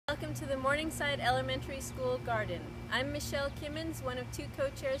welcome to the Morningside Elementary School garden. I'm Michelle.Kimmons, one of 2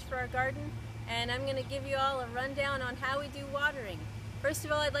 co-chairs for our garden, and I'm going to give you all a rundown on how we do watering. First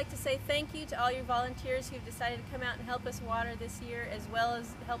of all, I'd like to say thank you to all your volunteers who've decided to come out and help us water this year, as well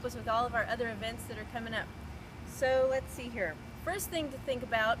as help us with all of our other events that are coming up. So let's see here. First thing to think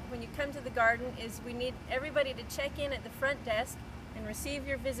about when you come to the garden is we need everybody to check in at the front desk and receive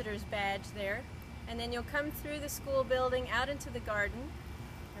your visitor's badge there. And then you'll come through the school building out into the garden.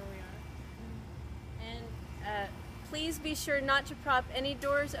 Here we are. And please be sure not to prop any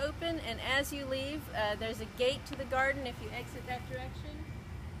doors open, and as you leave, there's a gate to the garden. If you exit that direction,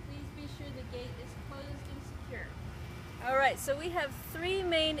 please be sure the gate is closed and secure. Alright, so we have 3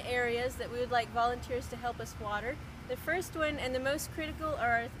 main areas that we would like volunteers to help us water. The first one and the most critical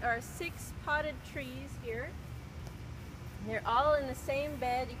are our 6 potted trees here. They're all in the same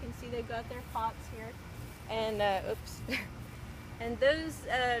bed. You can see they've got their pots here. And, oops. And those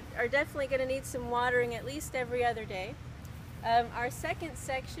are definitely going to need some watering at least every other day. Our second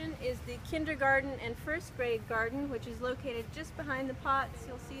section is the kindergarten and first grade garden, which is located just behind the pots.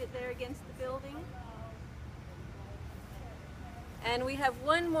 You'll see it there against the building. And we have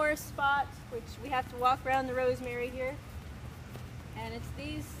one more spot, which we have to walk around the rosemary here. And it's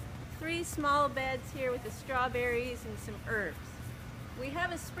these 3 small beds here with the strawberries and some herbs. We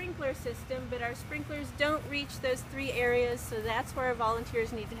have a sprinkler system, but our sprinklers don't reach those 3 areas, so that's where our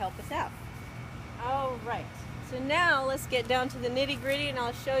volunteers need to help us out. All right, so now let's get down to the nitty-gritty, and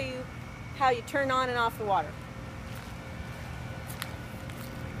I'll show you how you turn on and off the water.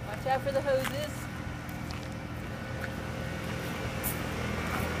 Watch out for the hoses.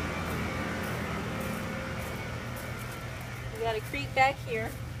 We got a creek back here.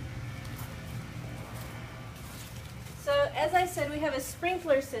 So as I said, we have a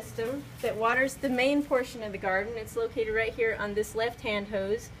sprinkler system that waters the main portion of the garden. It's located right here on this left-hand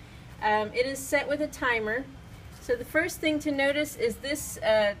hose. It is set with a timer. So the first thing to notice is this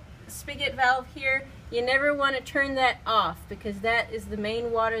spigot valve here. You never want to turn that off because that is the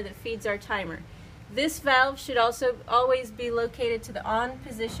main water that feeds our timer. This valve should also always be located to the on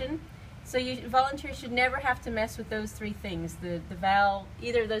position. So volunteers should never have to mess with those 3 things, the valve,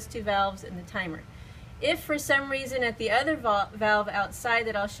 either of those 2 valves and the timer. If for some reason at the other valve outside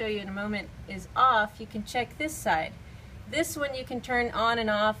that I'll show you in a moment is off, you can check this side. This one you can turn on and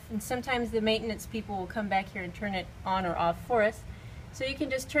off, and sometimes the maintenance people will come back here and turn it on or off for us. So you can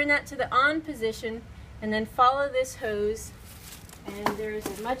just turn that to the on position and then follow this hose, and there's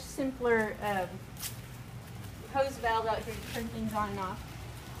a much simpler hose valve out here to turn things on and off.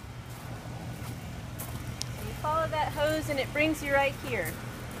 So you follow that hose and it brings you right here.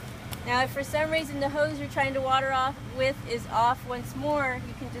 Now if for some reason the hose you're trying to water off with is off once more,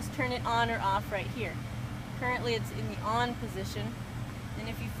 you can just turn it on or off right here. Currently it's in the on position. And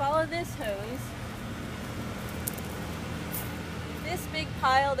if you follow this hose, this big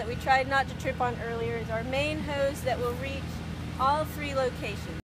pile that we tried not to trip on earlier is our main hose that will reach all 3 locations.